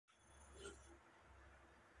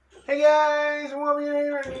Hey guys, Wobbly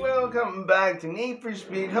here, and welcome back to Need for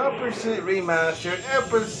Speed Hot Pursuit Remastered,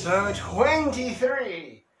 episode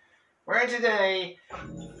 23. Where today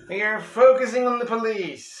we are focusing on the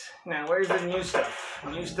police. Now, where's the new stuff?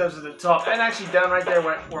 New stuff's at the top, and actually down right there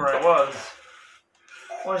where I was.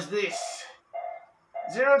 What's this?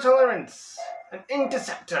 Zero tolerance, an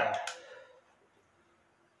interceptor.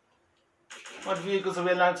 What vehicles are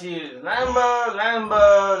we allowed to use? Lambo,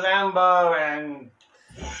 and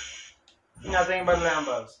nothing but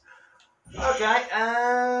Lambos. Okay,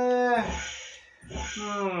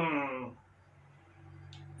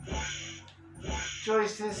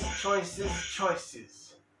 Choices.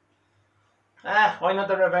 Why not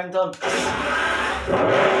the Reventon?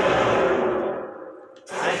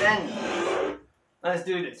 And then, let's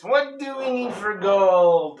do this. What do we need for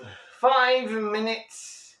gold? 5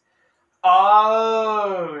 minutes.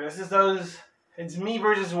 Oh, this is those, it's me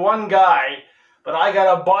versus one guy, but I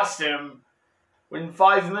gotta bust him in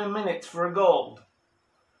 5 minutes for gold.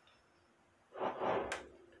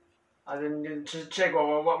 I didn't just check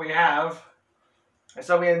what we have. I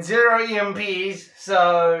saw we had 0 EMPs,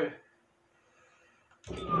 so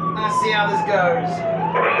let's see how this goes.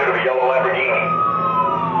 Pursuit of a yellow Lamborghini.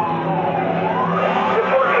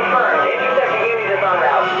 Report confirmed. Interceptor unit is en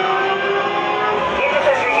route.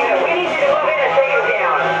 Interceptor unit, we need you to move in and take him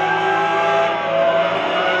down.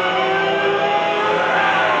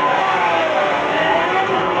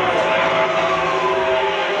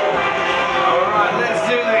 Alright, let's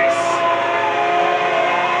do this.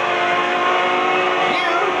 You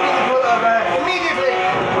need to pull over immediately.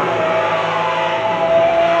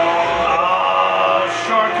 Oh,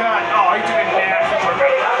 shortcut. Oh, he took a nasty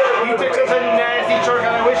shortcut. He took such a nasty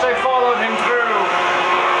shortcut. I wish I followed him through.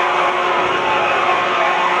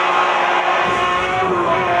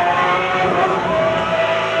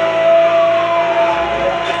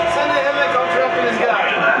 Send a helicopter up in his guy.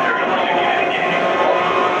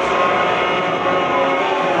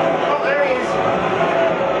 Oh, there he is.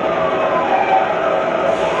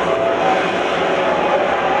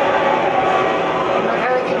 I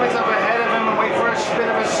kind of keep myself ahead of him and wait for a bit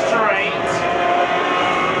of a straight.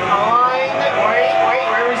 Align. Wait.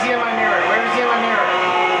 Where is he in my mirror?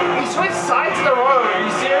 He switched sides of the road. Are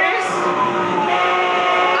you serious?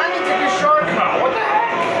 And he took a shortcut. What the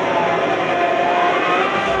heck?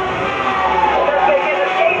 Suspect is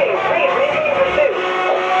escaping. Please continue pursuit.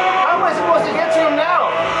 How am I supposed to get to him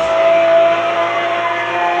now?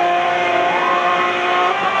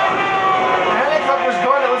 The helicopter's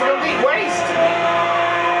gone. It was a complete waste.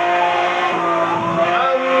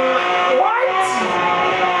 What?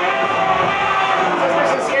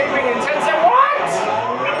 Suspect's escaping in 10 seconds. What?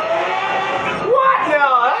 What? No,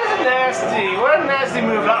 that's nasty. What a nasty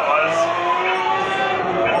move that was.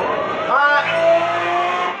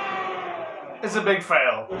 It's a big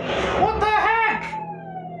fail. What the heck?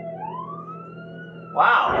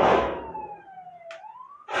 Wow.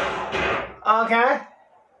 Okay.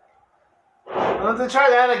 Let's try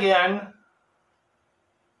that again.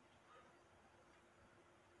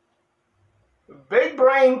 Big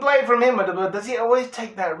brain play from him, but does he always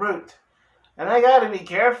take that route? And I gotta be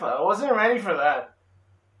careful. I wasn't ready for that.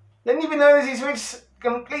 Didn't even notice he switched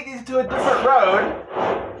completely to a different road.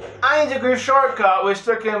 I took a shortcut, which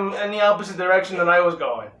took him in the opposite direction than I was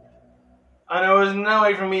going. And there was no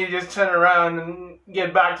way for me to just turn around and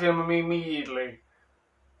get back to him immediately.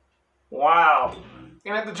 Wow.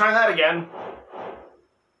 Gonna have to try that again.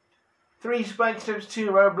 3 spike strips,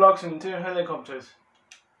 2 roadblocks, and 2 helicopters.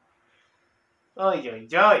 Oy.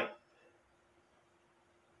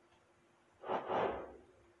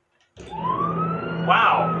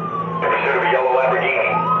 Wow. Pursuit of a yellow Lamborghini.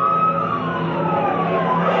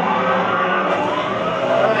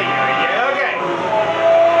 Okay.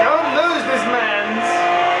 Don't lose this man's.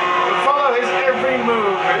 Follow his every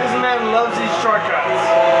move. This man loves his shortcuts.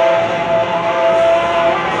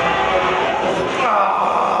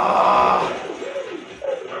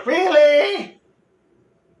 Really?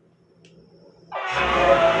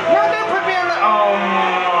 No, don't put me on the... Oh my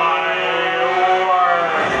word.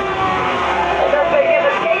 Suspect is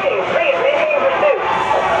escaping.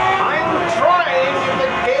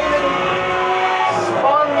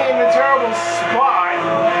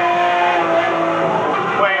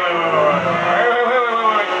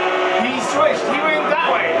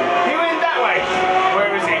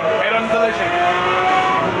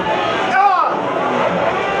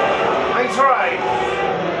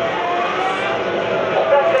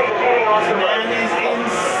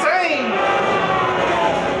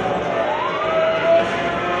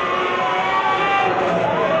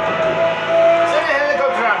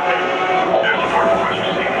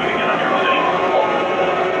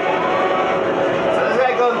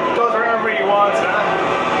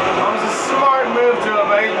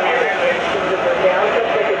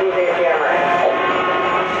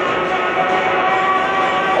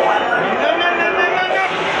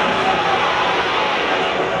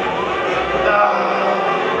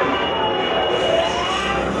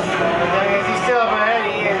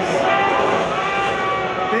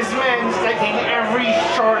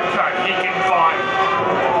 shortcut he can find.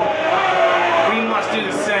 We must do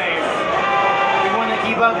the same. If we want to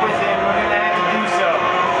keep up with him, we're gonna have to do so.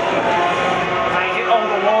 I hit all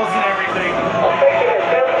the walls and everything. Effective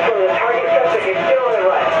attempts for the target subject is still on the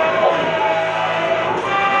run.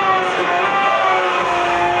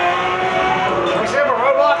 We set up a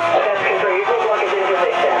roadblock? That's confirmed. Your roadblock is in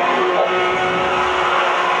position.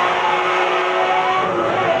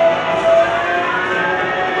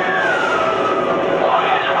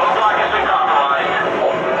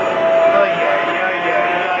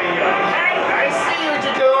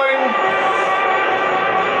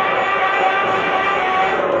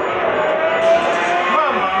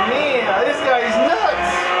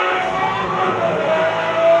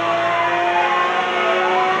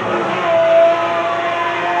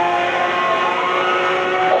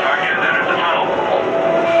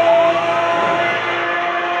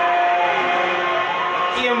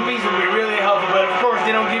 EMPs would be really helpful, but of course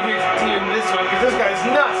they don't give it to you in this one because this guy's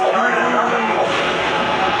nuts.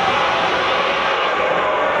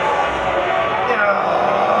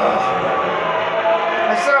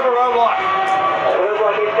 I set up a roadblock. The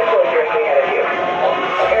roadblock is deployed directly ahead of you.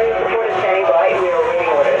 Area support is standing by. We are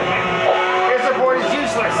awaiting orders. Air support is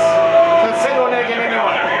useless. Let's send one again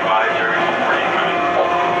anyone.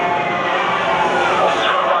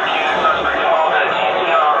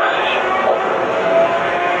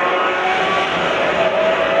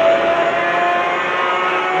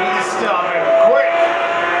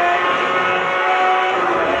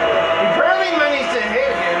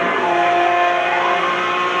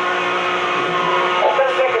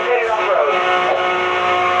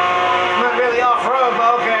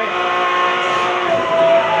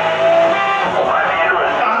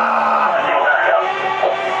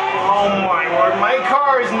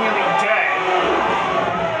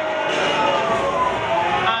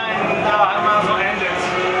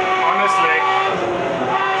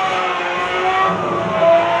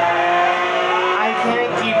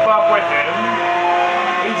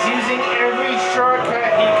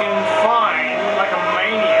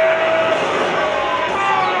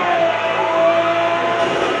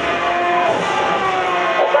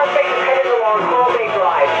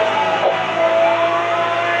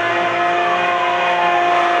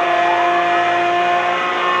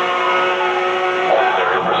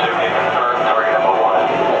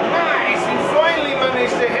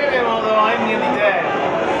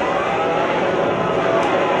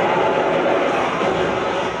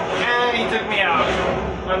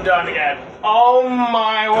 I'm done again. Oh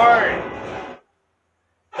my word.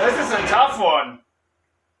 This is a tough one.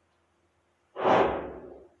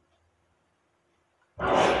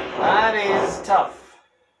 That is tough.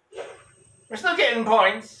 We're still getting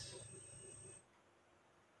points.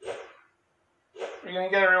 Are you gonna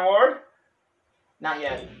get a reward? Not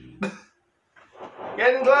yet.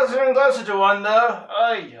 Getting closer and closer to one though.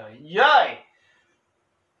 Ay, ay, ay.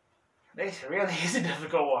 This really is a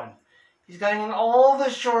difficult one. He's getting all the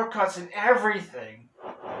shortcuts and everything.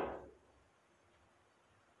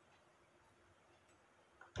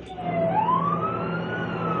 Pursuit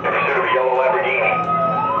of a yellow Lamborghini.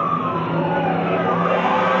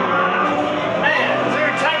 Man, is there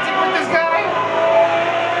a tactic with this guy?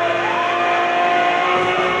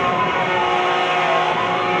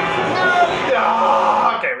 No!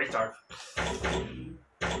 Oh, okay, restart.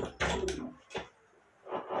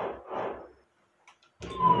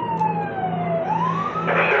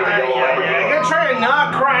 I'm gonna try to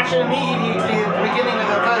not crash immediately at the beginning of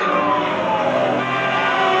the thing.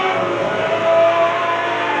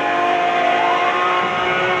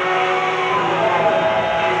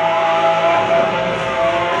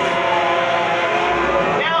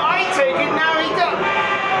 Now I take it, now he does.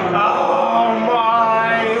 Oh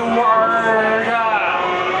my word.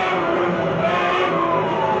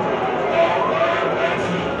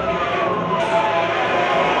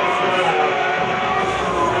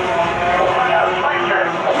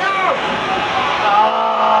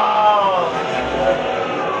 No!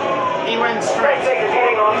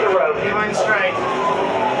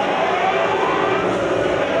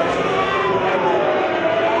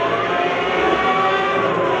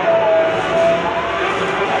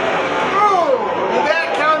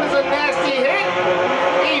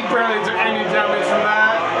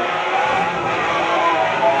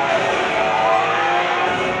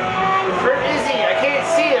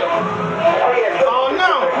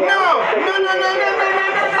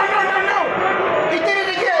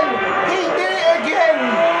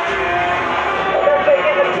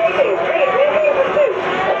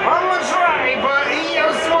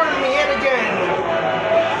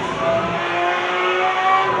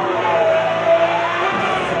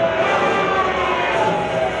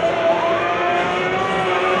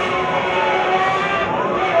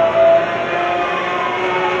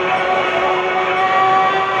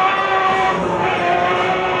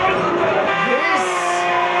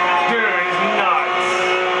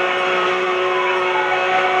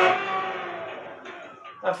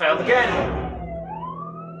 failed again.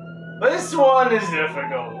 This one is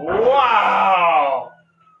difficult. Wow!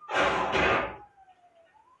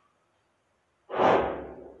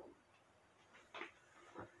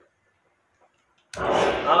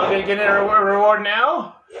 I'm gonna get a reward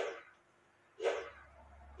now?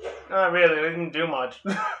 Not really, we didn't do much.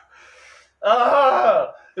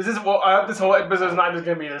 This is well, I hope this whole episode is not just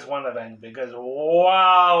gonna be this one event because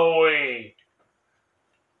wowee.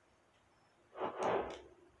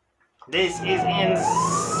 This is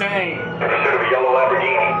insane. Pursuit of a yellow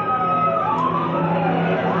Lamborghini.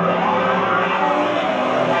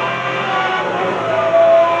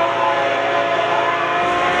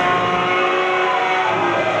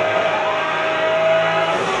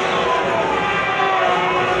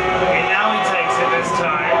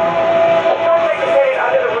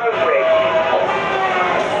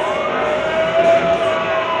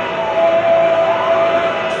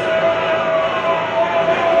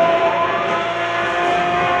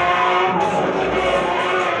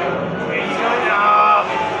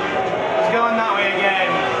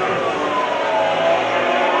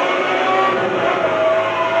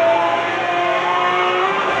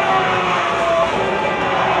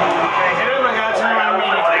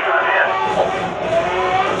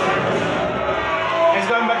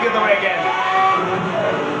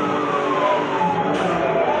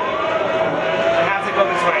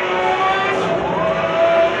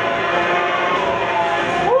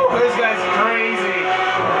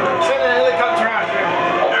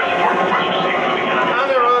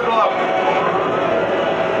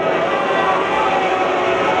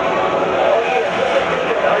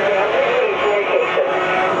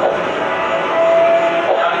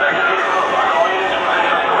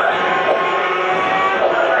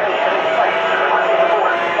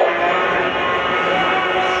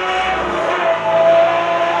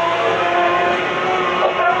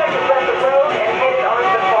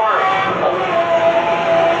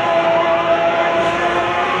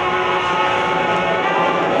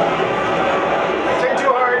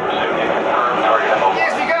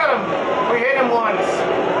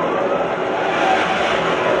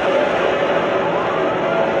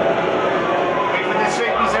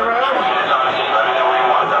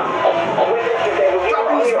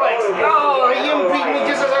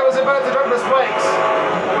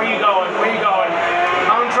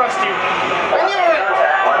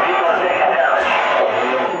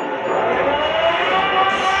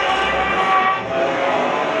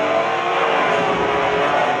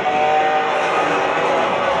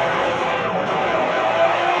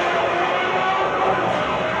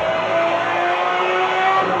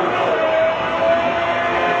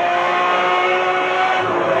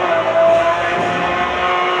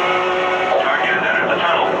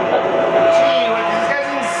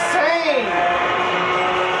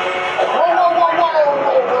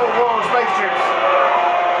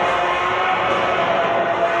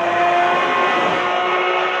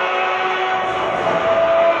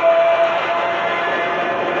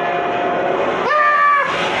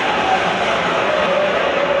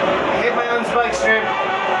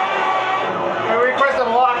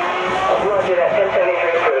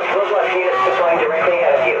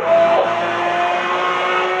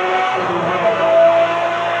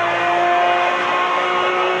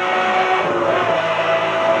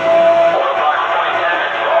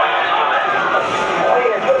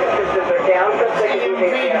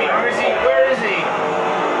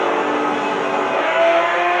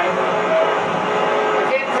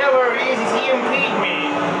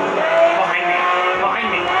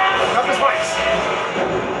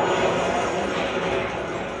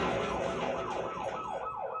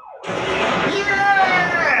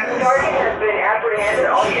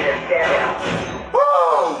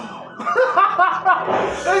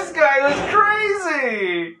 This guy was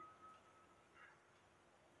crazy!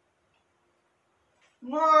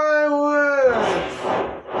 My word!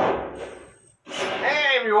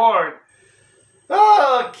 Hey, reward!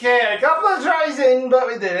 Okay, a couple of tries in, but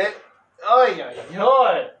we did it. Oi, oi,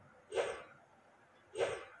 oi!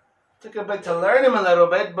 Took a bit to learn him a little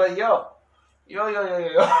bit, but yo. Yo.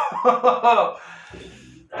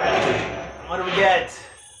 What do we get?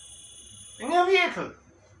 A new vehicle.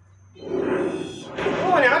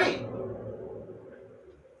 Oh, an Audi.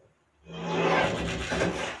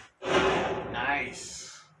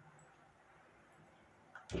 Nice.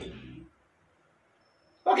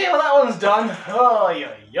 Okay, well that one's done. Oh,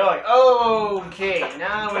 okay,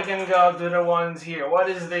 now we can go to the ones here. What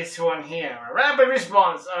is this one here? A rapid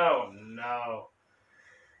response. Oh no.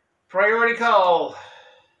 Priority call.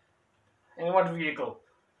 And what vehicle?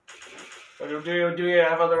 Or do you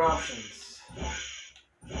have other options?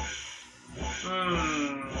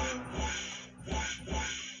 I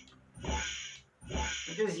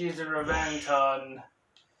just used a revenge on.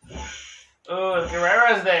 Oh,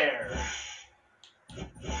 Carrera's there.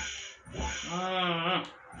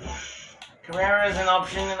 Carrera is an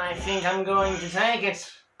option, and I think I'm going to take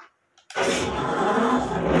it.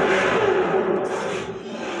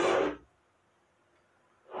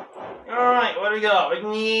 Alright, what do we got? We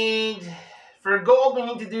need... For gold, we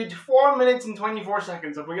need to do 4 minutes and 24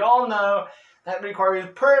 seconds. If we all know, that requires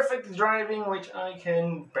perfect driving, which I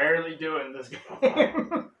can barely do in this game.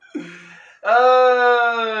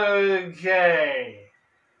 Okay.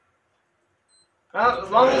 Well,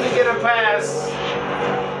 as long as we get a pass,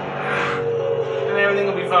 then everything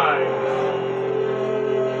will be fine.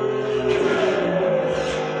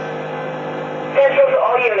 Central to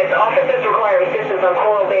all units, officers require assistance on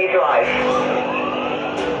Coral Bay Drive.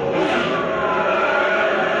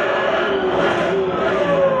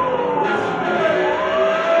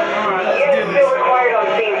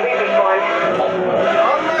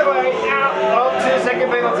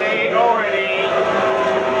 Penalty already.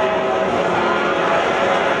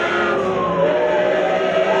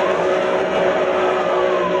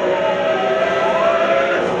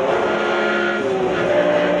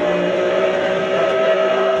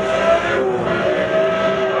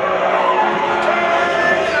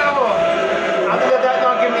 How did that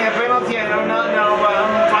not give me a penalty? I do not know, but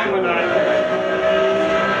I'm fine with that.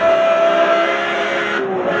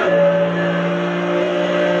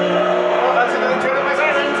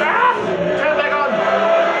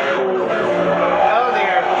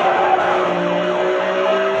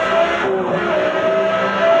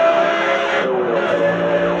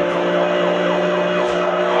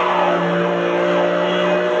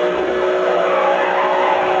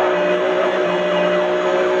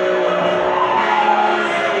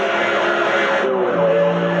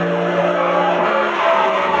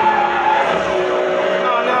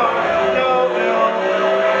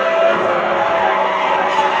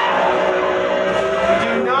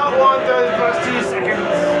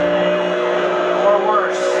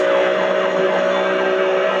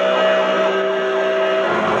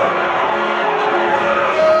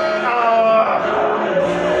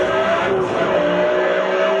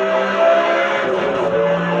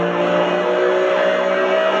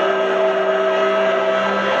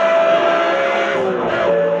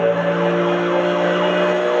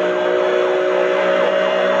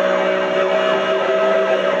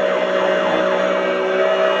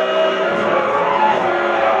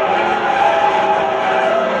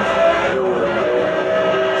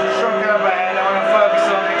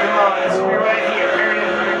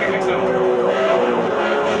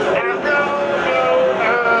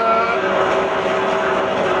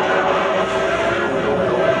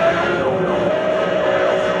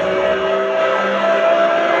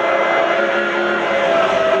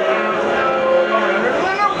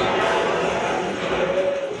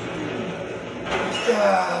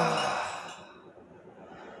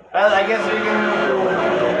 Well, I guess we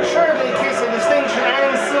can surely kiss a distinction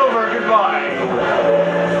and silver goodbye.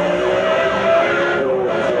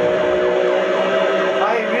 I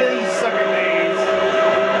really suck at these.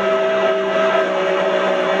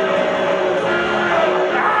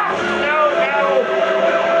 Ah!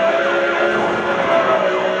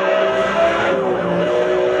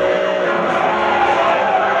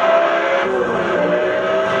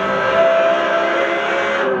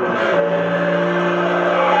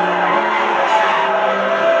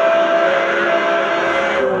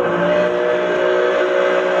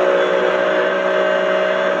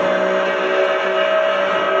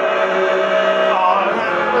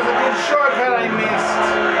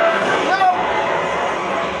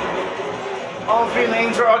 No, all three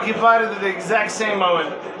lanes are occupied at the exact same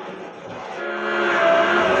moment.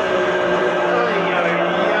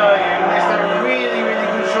 I missed a really, really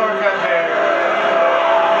good shortcut there.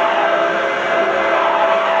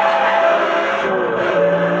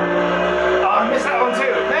 Oh, I missed that one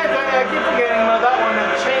too. Man, I keep forgetting about that one.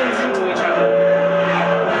 It chains into each other.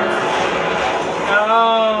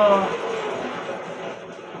 Oh.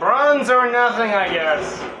 Bronze or nothing, I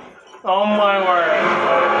guess. Oh my word.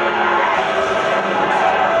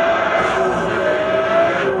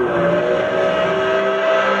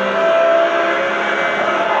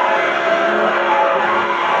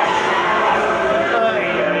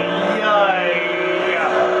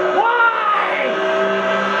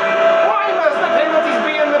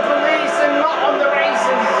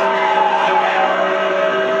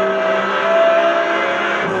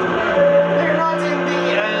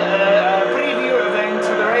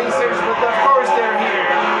 Of course they're here.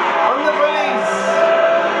 On the police!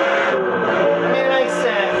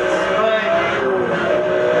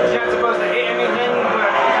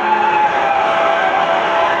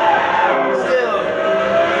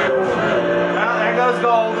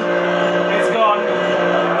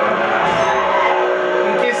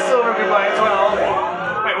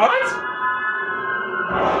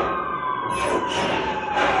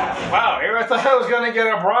 to get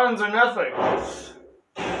a bronze or nothing.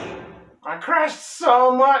 I crashed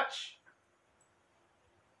so much.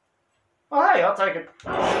 Oh, hey, I'll take it.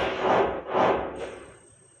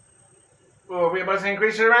 Oh, are we about to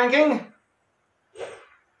increase your ranking?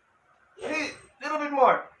 A little bit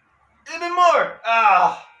more. A little bit more.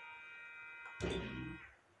 Ah.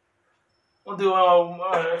 We'll do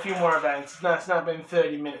a few more events. It's not been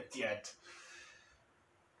 30 minutes yet.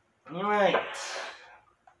 Alright.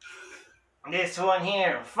 This one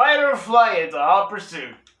here. Fight or fly, it's a hot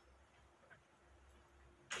pursuit.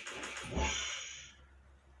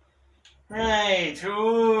 Right.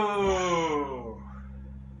 Ooh.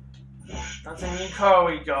 That's a new car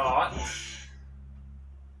we got.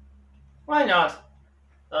 Why not?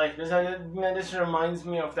 Like, this reminds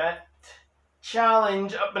me of that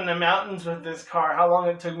challenge up in the mountains with this car. How long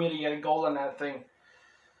it took me to get a gold on that thing.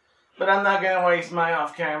 But I'm not going to waste my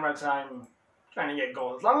off-camera time trying to get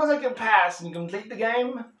gold. As long as I can pass and complete the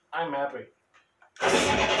game, I'm happy.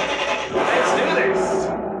 Let's do this!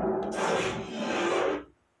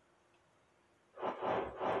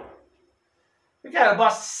 We gotta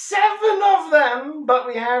bust 7 of them, but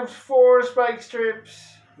we have 4 spike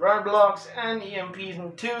strips, roadblocks, and EMPs,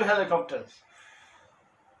 and 2 helicopters.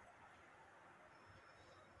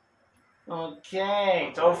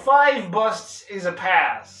 Okay, so 5 busts is a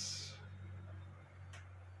pass.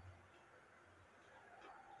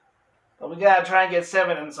 But we gotta try and get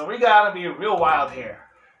 7 in, so we gotta be real wild here.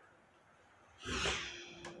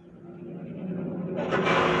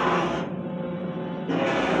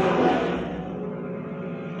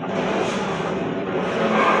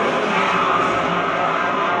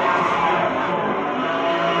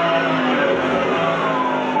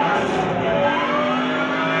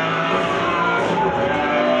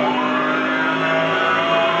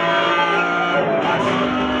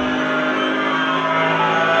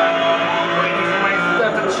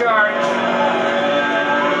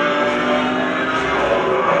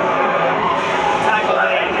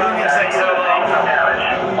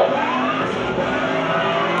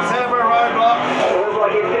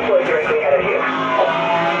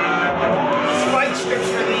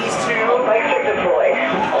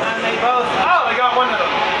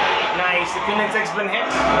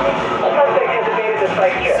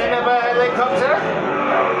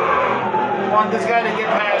 This guy to get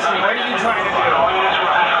past me. What are you trying to do?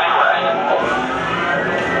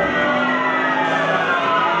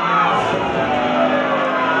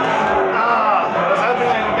 I was hoping I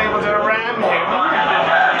would be able to ram him.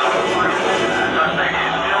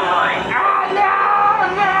 No!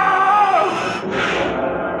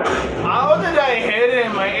 How did I hit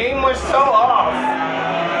him? My aim was so off.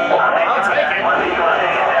 I'll take it.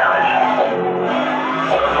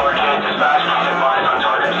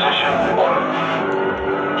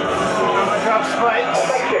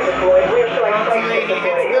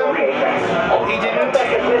 He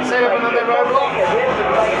didn't set up another roadblock.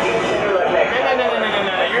 No.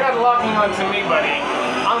 You're not locking onto me, buddy.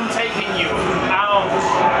 I'm taking you out.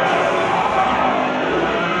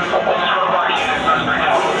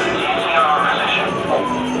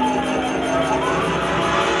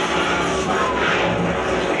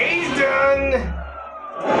 He's done.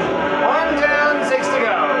 1 down, 6 to go.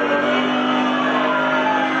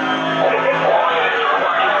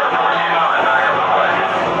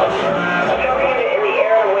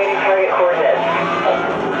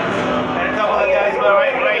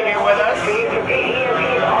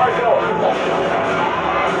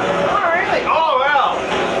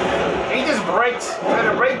 Try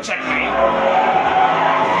to brake check me.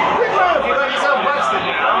 Good move, you got yourself busted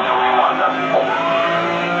now.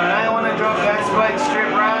 I want to drop that spike strip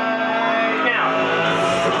right now.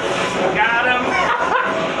 Got him.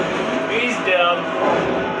 He's dumb,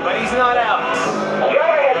 but he's not out.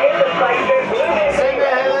 Send the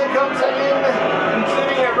helicopter in,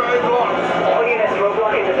 including a roadblock. All units,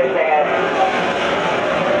 roadblock into this ahead.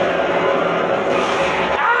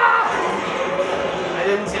 I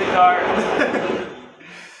didn't see the car.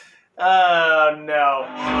 Oh no.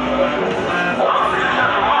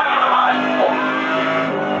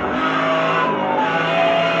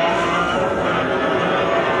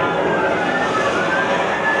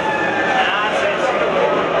 That's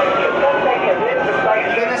it.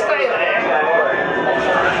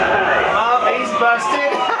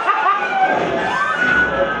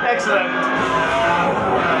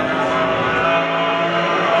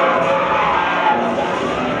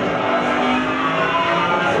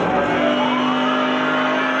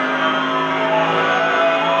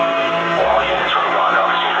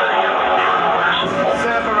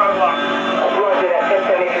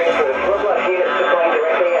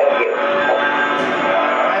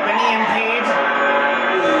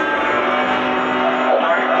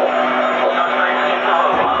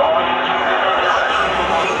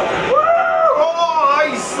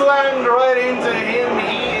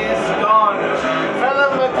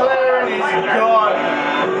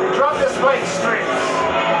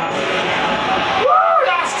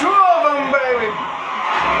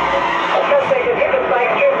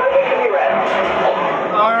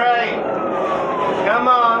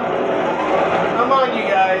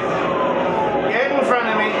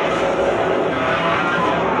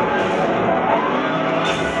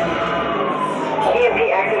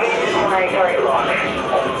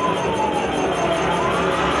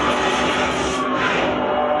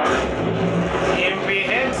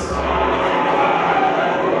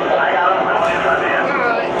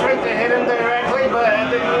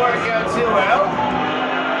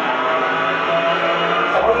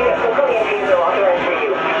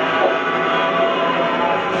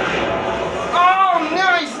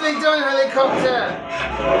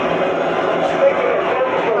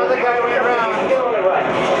 Another guy went around.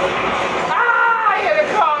 Ah! I hit a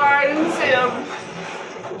car! I didn't see him!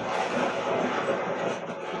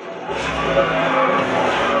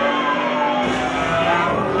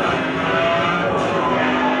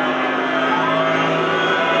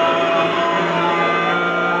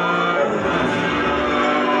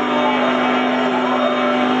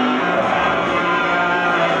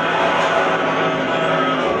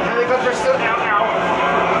 Helicopter's still out now.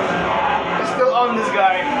 It's still on this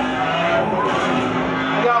guy.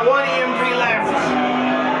 We got one EMP left.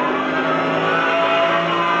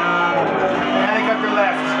 The helicopter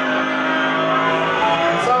left.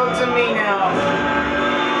 It's all to me now.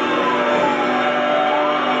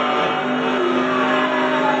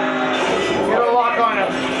 Get a lock on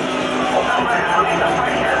him.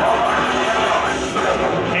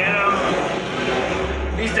 Get him.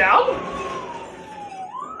 He's down?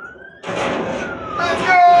 Let's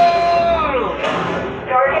go!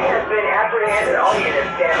 Target has been apprehended. All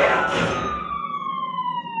units stand down.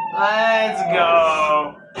 Let's go.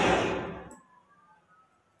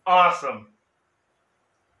 Awesome.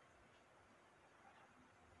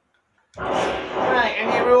 Alright,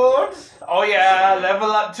 any rewards? Oh yeah,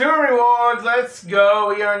 level up 2 rewards. Let's go.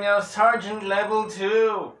 We are now Sergeant level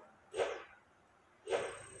 2.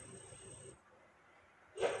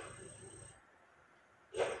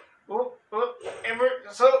 Oh, ever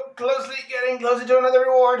so closely getting closer to another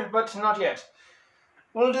reward, but not yet.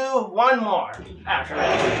 We'll do one more after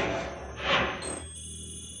that.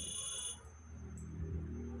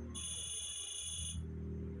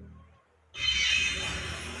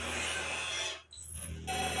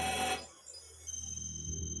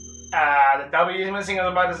 The W is missing, I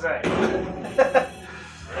was about to say.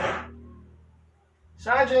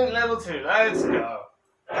 Sergeant level 2, let's go.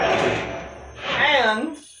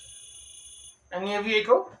 And a new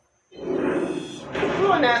vehicle.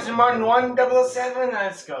 Ooh, an Aston Martin 107,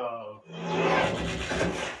 let's go.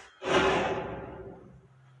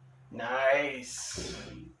 Nice.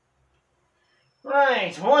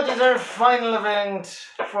 Right, what is our final event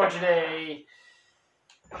for today?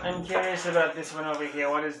 I'm curious about this one over here.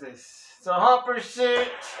 What is this? It's a hot pursuit.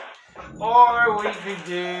 Or we could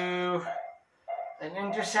do an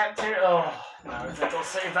interceptor. Oh, no, I think I'll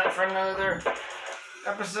save that for another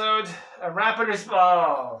episode. A rapid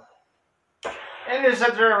response.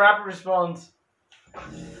 Interceptor, a rapid response.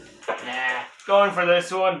 Nah, going for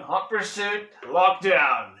this one. Hot pursuit,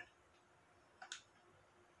 lockdown.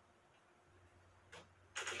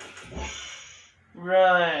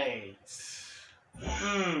 Right.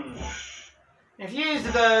 If you used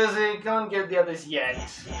those, we can't get the others yet.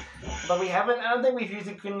 But we haven't, I don't think we've used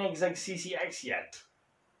the Koenigsegg CCX yet.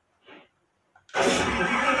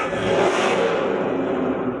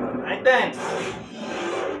 Right then.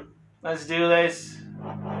 Let's do this.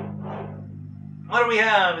 What do we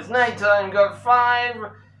have? It's nighttime. We've got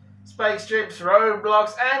 5 spike strips,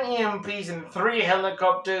 roadblocks, and EMPs, and 3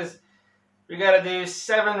 helicopters. We gotta do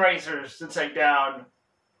 7 racers to take down.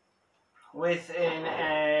 Within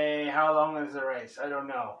a... How long is the race? I don't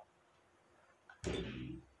know.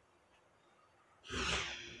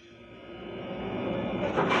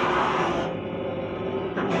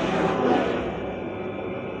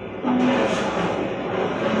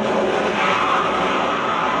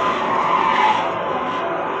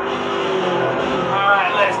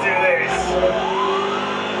 Alright, let's do this.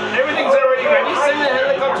 Everything's already ready. Send the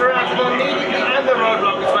helicopter out to the immediately and the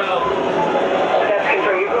roadblock as well.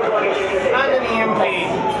 And an EMP.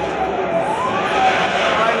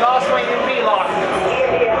 I lost my EMP lock.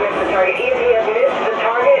 EMP has missed the target. EMP has missed the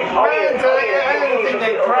target. I didn't think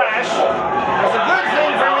they'd crash. It's a good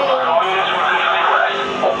thing for me.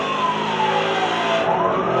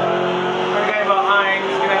 Our guy behind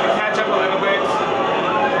is going to have to catch up a little bit.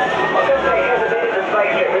 Suspect has evaded the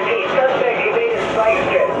spike strip. Repeat, suspect evaded spike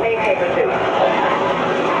strip. Maintain pursuit.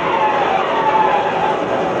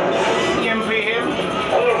 EMP him.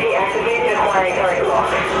 EMP activated. Acquiring target lock.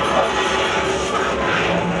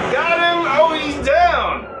 Got him! Oh, he's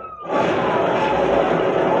down!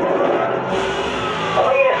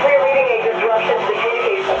 All units, we're reading a disruption to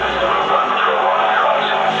communication.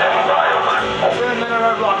 And then a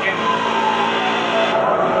roadblock in.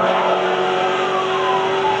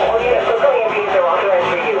 All units, local EMPs are authorized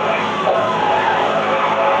for use.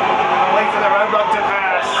 I'll wait for the roadblock to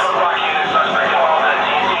pass. Roadblock unit suspect involved in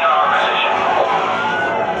easy on our position.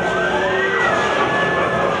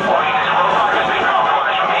 All units, roadblock has been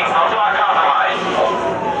compromised. Repeat, roadblock compromised.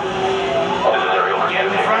 This is aerial. Get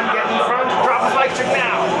in front, drop the spike strip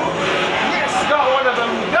now. Yes, got one of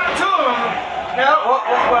them, got 2 of them. No,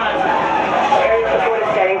 what? Area support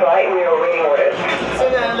is by. We are awaiting orders.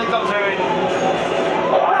 Send a helicopter in.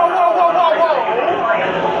 Whoa, whoa, whoa, whoa, whoa!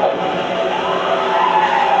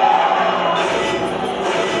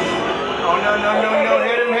 Oh, no, no, no, no.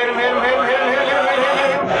 Hit him, hit him, hit him, hit him, hit him, hit him, hit him,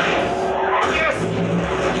 hit him. Yes!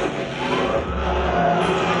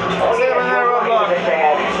 Oh, Send him in that roadblock.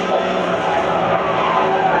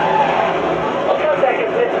 Suspect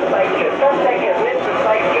has missed the spike strip. Suspect has missed the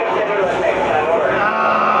spike strip. Send her left next time. Over.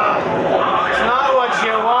 It's not what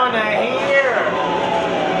you want to hear.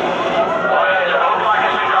 Roadblock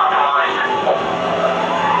has been compromised.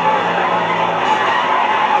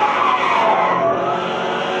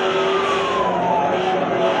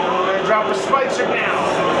 I'm going to drop a spike strip now.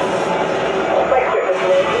 Spike strip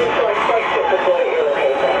deployed. Resource spike strip deployed at your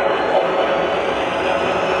location.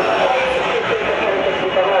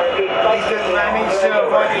 He's just managed to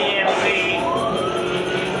avoid the EMP.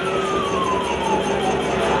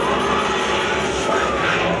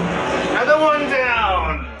 Another one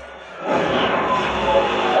down.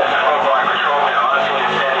 Roadblock patrol is on scene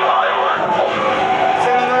and standing by. Over.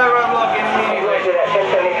 Send another roadblock in immediately. Roger that.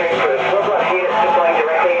 1073 crew. Roadblock units deploying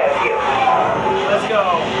directly at you. Let's go.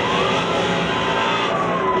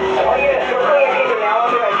 All units, local EMPs are now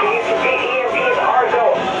authorized to use. Repeat, EMPs are go.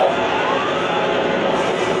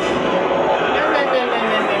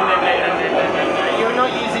 You're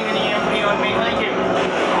not using an EMP on me, thank you.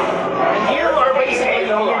 And you are basically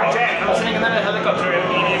you're dead. I'm sending another helicopter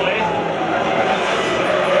immediately.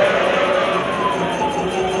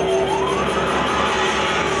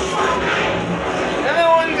 Another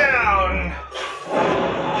one down.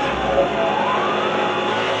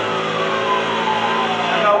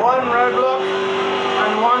 I got one roadblock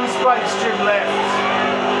and one spike strip left.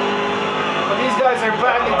 But these guys are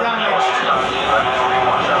badly damaged.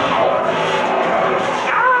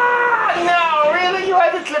 No, really? You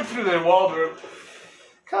had to clip through the wardrobe.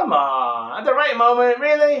 Come on, at the right moment,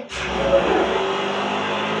 really?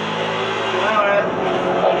 Alright.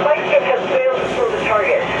 Spike strip has failed to throw the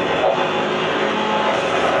target.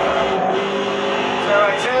 So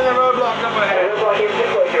I turn the roadblock up ahead. Roadblock is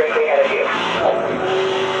deployed directly ahead of you.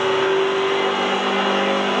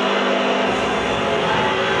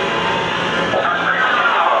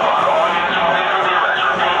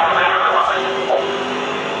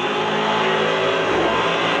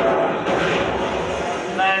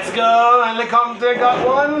 Let's go, helicopter got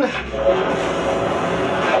one. I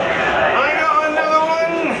got another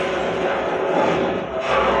one.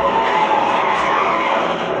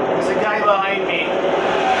 There's a guy behind me.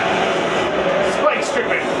 Spike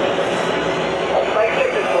stripping. Spike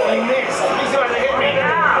strip He deployed. missed. He's about to hit me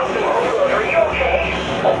now. Are you okay?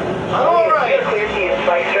 I'm alright. Clear to use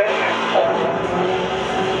spike strip.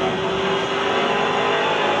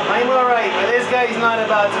 I'm alright, but this guy's not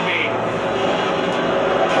about to be.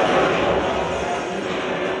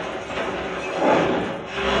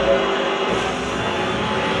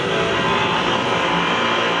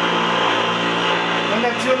 And the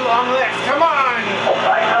too long left. Come on!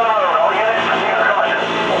 All units proceed with caution.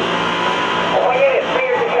 All units, we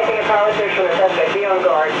are detecting a power surge from the suspect. Be on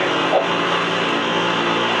guard.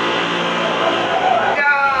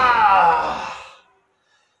 Ah!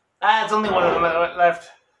 That's only one of them left.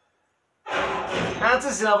 That's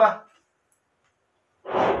a silver.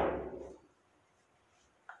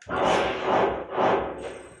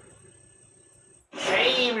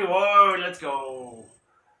 Hey, reward, let's go.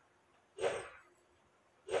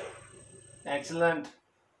 Excellent.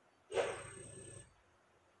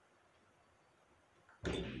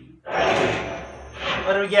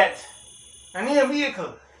 What do we get? I need a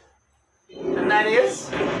vehicle. And that is...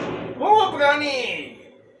 Oh, Brownie!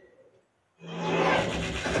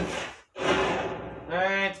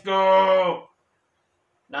 Let's go.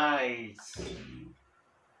 Nice.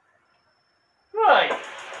 Right.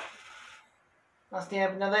 That's the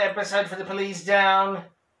another episode for the police down.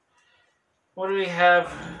 What do we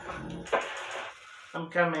have? I'm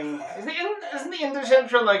coming. Isn't the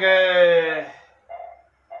Intercentral like a...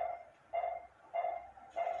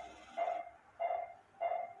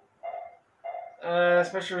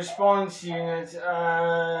 special response unit?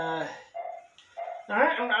 I'm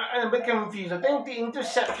a bit confused. I think the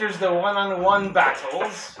Interceptor's the one-on-one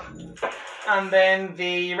battles, and then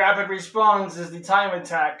the rapid response is the time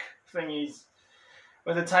attack thingies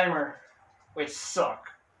with a timer, which suck.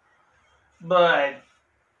 But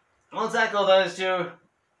we'll tackle those two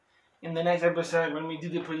in the next episode when we do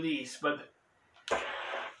the police. But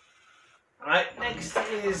Right, next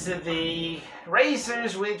is the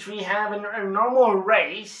racers, which we have in a normal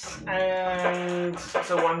race, and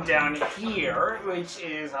so one down here, which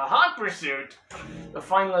is a hot pursuit, the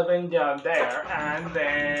final event down there, and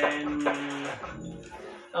then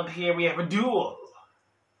up here we have a duel.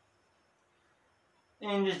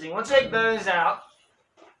 Interesting. We'll check those out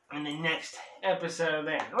in the next episode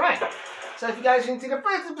then. Right. So if you guys can see the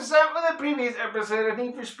first episode or the previous episode, I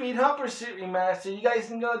think for Speed Hot Pursuit Remastered, you guys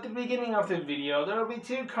can go at the beginning of the video. There will be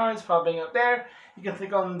 2 cards popping up there. You can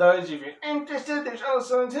click on those if you're interested. There's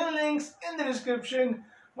also 2 links in the description.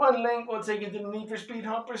 One link will take you to the Need for Speed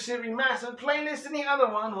Hot Pursuit Remastered playlist, and the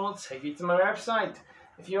other one will take you to my website.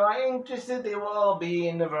 If you are interested, they will all be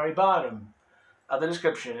in the very bottom of the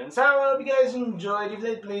description. And so I hope you guys enjoyed. If you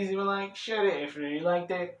did, please leave a like, share it if you really liked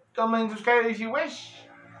it, comment, subscribe if you wish.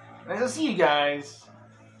 And I'll see you guys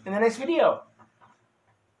in the next video.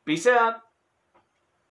 Peace out.